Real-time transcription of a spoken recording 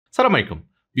Assalamu alaikum.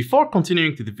 Before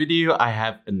continuing to the video, I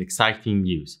have an exciting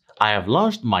news. I have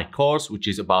launched my course, which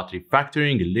is about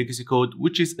refactoring legacy code,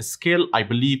 which is a skill I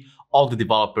believe all the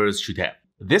developers should have.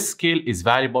 This skill is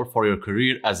valuable for your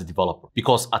career as a developer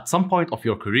because at some point of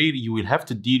your career, you will have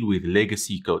to deal with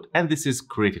legacy code, and this is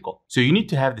critical. So you need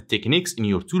to have the techniques in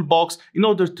your toolbox in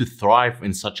order to thrive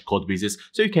in such code bases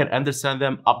so you can understand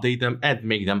them, update them, and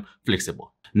make them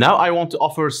flexible. Now I want to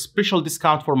offer a special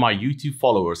discount for my YouTube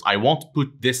followers. I won't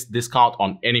put this discount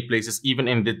on any places, even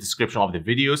in the description of the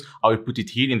videos. I will put it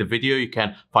here in the video. You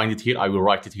can find it here. I will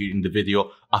write it here in the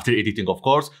video after editing, of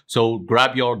course. So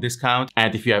grab your discount.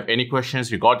 And if you have any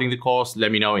questions regarding the course,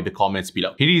 let me know in the comments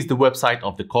below. Here is the website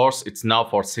of the course. It's now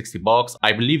for 60 bucks.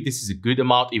 I believe this is a good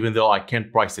amount, even though I can't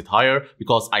price it higher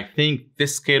because I think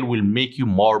this skill will make you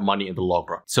more money in the long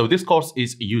run. So this course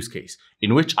is a use case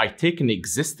in which I take an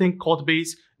existing code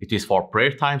base. It is for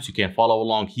prayer times. You can follow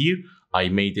along here. I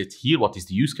made it here. What is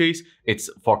the use case? It's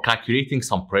for calculating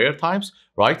some prayer times,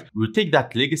 right? We'll take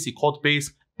that legacy code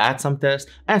base, add some tests,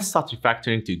 and start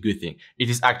refactoring to a good thing. It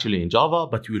is actually in Java,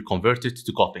 but we will convert it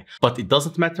to Kotlin. But it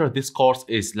doesn't matter. This course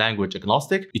is language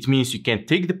agnostic. It means you can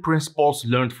take the principles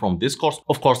learned from this course.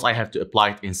 Of course, I have to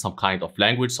apply it in some kind of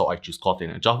language, so I choose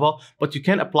Kotlin and Java. But you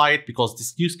can apply it because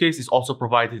this use case is also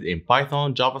provided in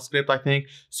Python, JavaScript, I think,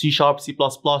 C#, C++,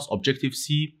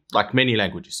 Objective-C, like many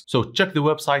languages. So check the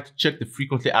website, check the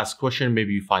frequently asked question.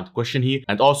 Maybe you find a question here.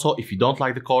 And also, if you don't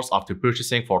like the course after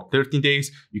purchasing for 13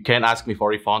 days, you can ask me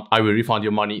for a refund. I will refund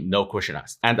your money, no question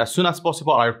asked. And as soon as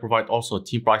possible, I will provide also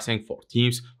team pricing for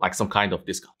teams, like some kind of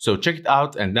discount. So check it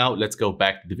out. And now let's go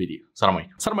back to the video. Assalamu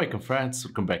alaikum. Assalamu alaikum friends,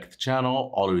 welcome back to the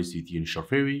channel. Always with Younes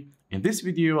Charfaoui. In this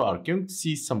video, we are going to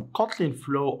see some Kotlin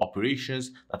flow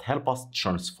operations that help us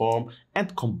transform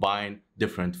and combine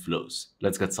different flows.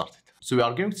 Let's get started. So we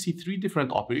are going to see three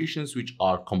different operations which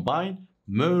are combine,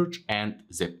 merge, and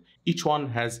zip. Each one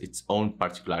has its own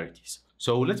particularities.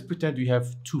 So let's pretend we have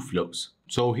two flows.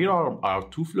 So here are our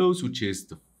two flows, which is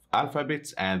the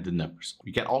alphabets and the numbers.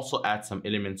 We can also add some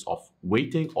elements of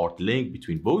waiting or delaying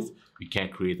between both. We can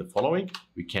create the following.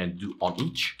 We can do on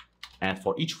each. And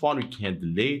for each one, we can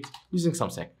delay it using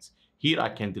some seconds. Here I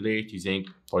can delay it using,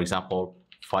 for example,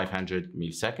 500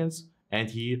 milliseconds. And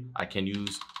here I can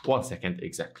use 1 second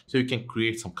exactly. So you can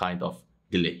create some kind of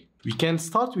delay. We can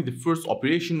start with the first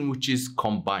operation, which is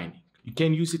combining. You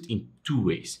can use it in two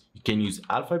ways. You can use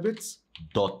alphabets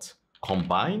dot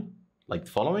combine, like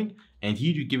the following. And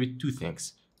here you give it two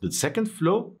things. The second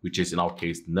flow, which is in our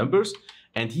case, numbers.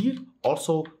 And here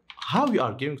also how we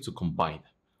are going to combine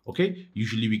them. Okay,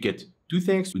 usually we get two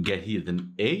things. We get here the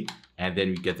A, and then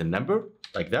we get the number,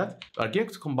 like that. We are going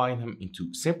to combine them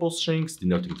into simple strings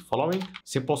denoting the following.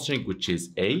 Simple string, which is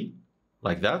A,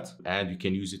 like that. And you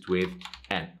can use it with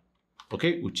N,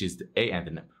 okay, which is the A and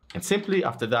the number. And simply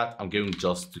after that, I'm going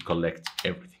just to collect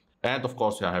everything. And of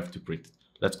course, I have to print it.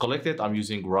 Let's collect it. I'm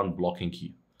using run blocking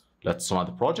here. Let's run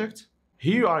the project.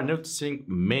 Here you are noticing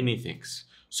many things.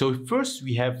 So first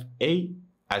we have A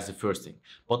as the first thing,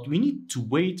 but we need to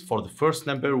wait for the first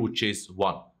number, which is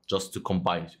 1, just to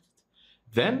combine it.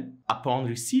 Then upon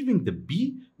receiving the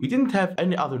B, we didn't have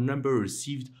any other number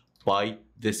received by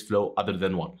this flow other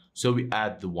than 1. So we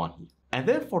add the 1 here. And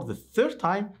then for the third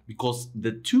time, because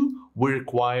the 2 will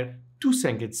require 2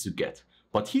 seconds to get.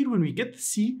 But here when we get the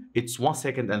C, it's 1.5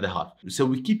 seconds. So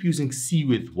we keep using C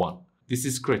with 1. This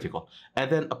is critical.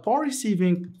 And then upon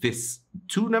receiving this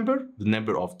 2 number, the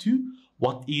number of 2,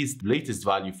 what is the latest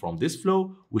value from this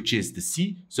flow, which is the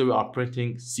C. So we are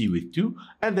printing C with 2.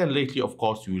 And then lately, of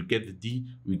course, we will get the D.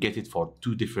 We get it for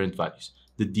 2 different values.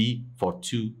 The D for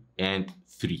 2 and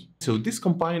 3. So this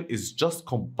combine is just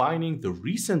combining the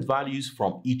recent values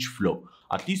from each flow.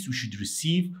 At least we should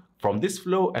receive from this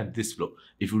flow and this flow.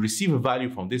 If we receive a value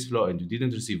from this flow and we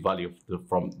didn't receive value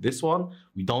from this one,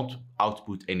 we don't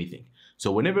output anything.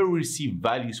 So whenever we receive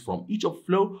values from each of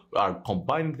flow, we are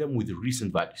combining them with the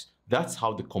recent values. That's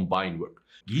how the combine works.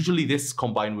 Usually this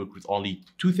combine works with only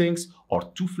 2 things or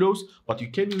 2 flows, but you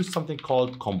can use something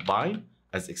called combine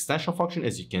as extension function,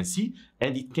 as you can see,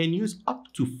 and it can use up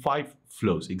to 5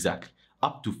 flows, exactly.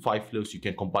 Up to 5 flows, you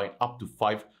can combine up to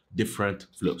 5 different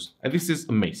flows. And this is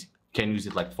amazing. You can use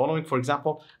it like the following. For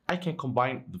example, I can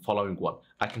combine the following one.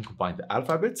 I can combine the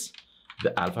alphabets,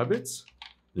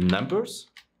 the numbers,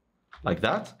 like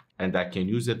that, and I can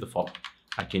use it the following.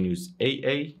 I can use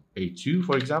AA, A2,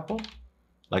 for example,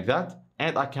 like that.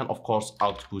 And I can, of course,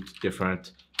 output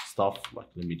different stuff. Like,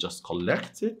 let me just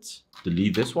collect it,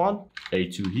 delete this one,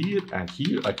 A2 here, and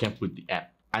here I can put the N.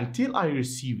 Until I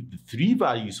receive the 3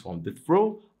 values from the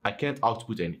row, I can't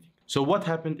output anything. So what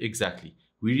happened exactly?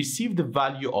 we received the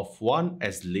value of 1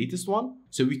 as the latest one.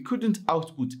 So we couldn't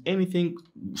output anything.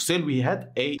 Still, we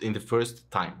had A in the first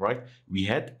time, right? We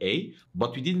had A,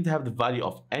 but we didn't have the value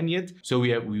of N yet. So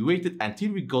we waited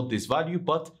until we got this value,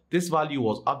 but this value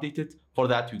was updated. For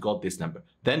that, we got this number.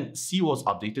 Then C was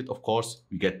updated. Of course,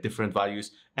 we get different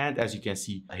values. And as you can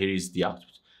see, here is the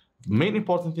output. The main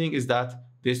important thing is that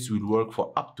this will work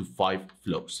for up to 5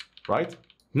 flows, right?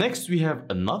 Next, we have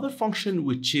another function,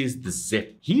 which is the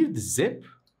zip. Here, the zip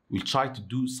will try to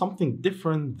do something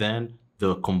different than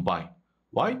the combine.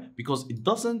 Why? Because it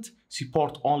doesn't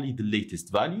support only the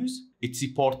latest values, it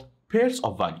supports pairs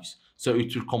of values. So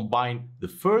it will combine the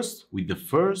first with the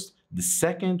first, the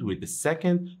second with the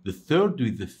second, the third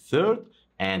with the third,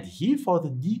 and here for the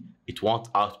D, it won't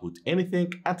output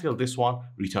anything until this one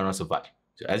returns a value.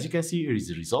 So as you can see, here is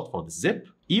the result for the zip.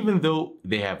 Even though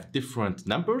they have different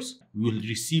numbers, we will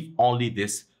receive only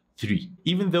this 3.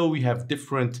 Even though we have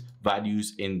different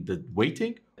values in the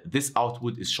weighting, this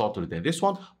output is shorter than this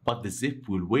one, but the zip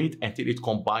will wait until it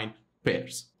combines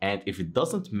pairs. And if it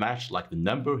doesn't match like the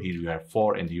number, here you have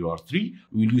 4 and here you are 3,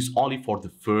 we will use only for the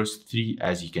first 3,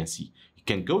 as you can see. You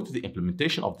can go to the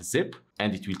implementation of the zip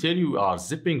and it will tell you we are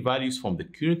zipping values from the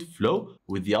current flow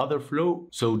with the other flow.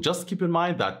 So just keep in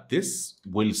mind that this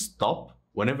will stop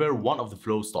whenever one of the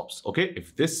flows stops. Okay,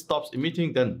 if this stops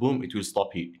emitting, then boom, it will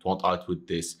stop here. It won't output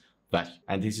this value.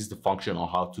 And this is the function on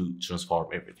how to transform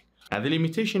everything. And the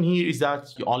limitation here is that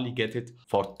you only get it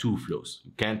for 2 flows.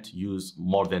 You can't use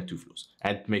more than 2 flows.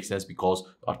 And it makes sense because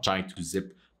we are trying to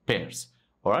zip pairs.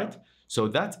 All right, so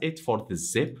that's it for the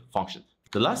zip function.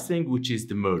 The last thing, which is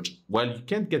the merge. Well, you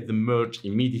can't get the merge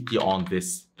immediately on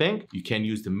this thing. You can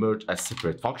use the merge as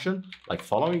separate function, like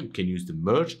following. You can use the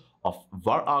merge of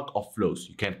vararg of flows.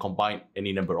 You can combine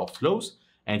any number of flows.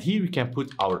 And here we can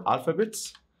put our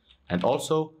alphabets and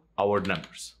also our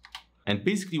numbers. And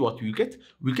basically what we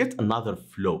get another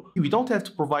flow. We don't have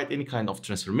to provide any kind of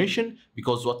transformation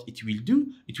because what it will do,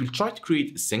 it will try to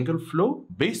create a single flow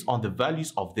based on the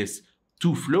values of this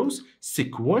 2 flows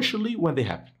sequentially when they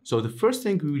happen. So the first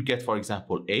thing we will get, for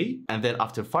example, A, and then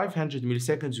after 500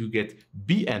 milliseconds, we get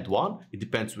B and 1. It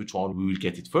depends which one we will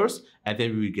get it first. And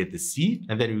then we will get the C,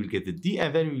 and then we will get the D,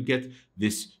 and then we will get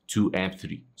this 2 and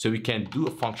 3. So we can do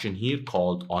a function here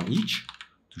called on each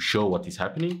to show what is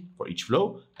happening for each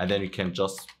flow. And then we can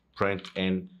just print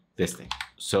in this thing.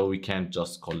 So we can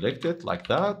just collect it like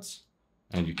that.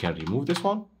 And you can remove this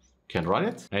one, can run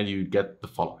it, and you get the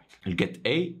following. You'll get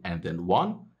A and then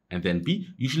 1 and then B.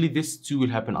 Usually this 2 will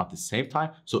happen at the same time.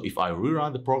 So if I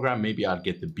rerun the program, maybe I'll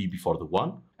get the B before the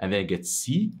 1 and then get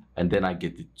C and then I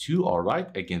get the 2, all right,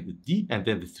 again the D and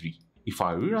then the 3. If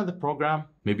I rerun the program,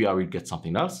 maybe I will get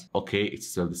something else. Okay, it's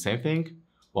still the same thing.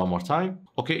 One more time.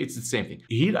 Okay, it's the same thing.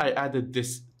 Here I added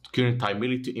this current time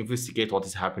milli to investigate what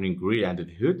is happening really under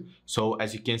the hood. So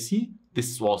as you can see,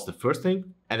 this was the first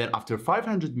thing. And then after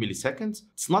 500 milliseconds,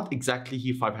 it's not exactly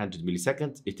here 500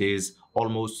 milliseconds. It is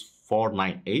almost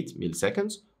 498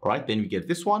 milliseconds. All right, then we get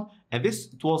this one. And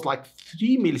this, it was like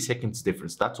 3 milliseconds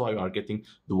difference. That's why we are getting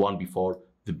the one before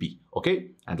the B,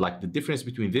 okay? And like the difference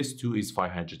between these 2 is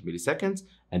 500 milliseconds.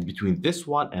 And between this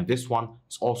one and this one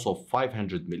is also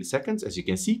 500 milliseconds, as you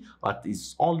can see, but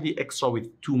it's only extra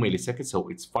with 2 milliseconds. So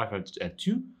it's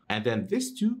 502. And then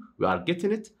this 2, we are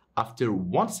getting it after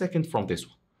 1 second from this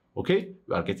one. Okay,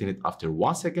 we are getting it after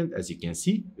 1 second. As you can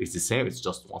see, it's the same, it's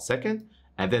just 1 second.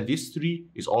 And then this 3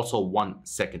 is also 1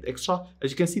 second extra.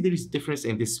 As you can see, there is difference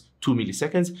in this 2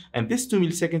 milliseconds. And this 2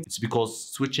 milliseconds is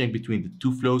because switching between the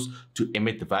 2 flows to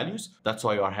emit the values. That's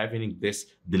why you are having this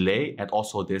delay and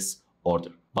also this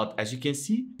order. But as you can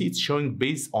see, it's showing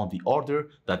based on the order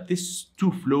that these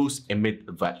 2 flows emit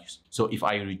values. So if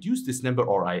I reduce this number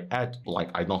or I add, like,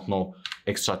 I don't know,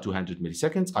 extra 200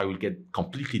 milliseconds, I will get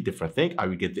completely different thing. I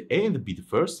will get the A and the B the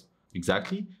first,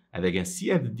 exactly, and again C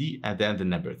and the D, and then the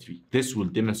number 3. This will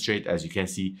demonstrate, as you can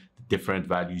see, the different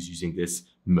values using this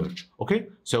merge. Okay,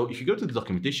 so if you go to the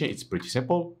documentation, it's pretty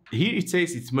simple. Here it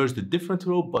says it's merged the different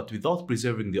row, but without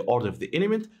preserving the order of the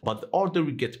element, but the order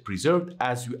will get preserved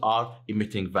as we are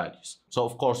emitting values. So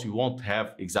of course, we won't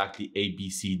have exactly A, B,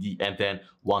 C, D, and then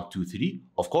 1, 2, 3.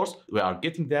 Of course, we are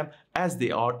getting them as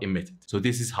they are emitted. So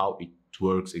this is how it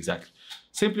works exactly.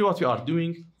 Simply what we are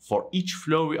doing, for each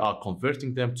flow, we are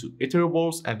converting them to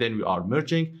iterables and then we are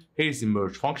merging. Here's the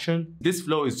merge function. This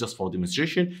flow is just for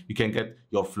demonstration. You can get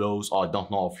your flows, or I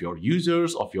don't know, of your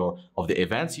users, of the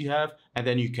events you have, and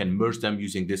then you can merge them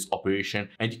using this operation,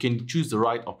 and you can choose the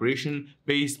right operation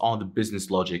based on the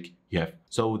business logic you have.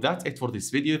 So that's it for this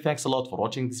video. Thanks a lot for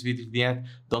watching this video to the end.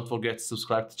 Don't forget to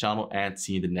subscribe to the channel and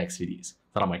see you in the next videos.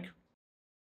 Salam alaikum.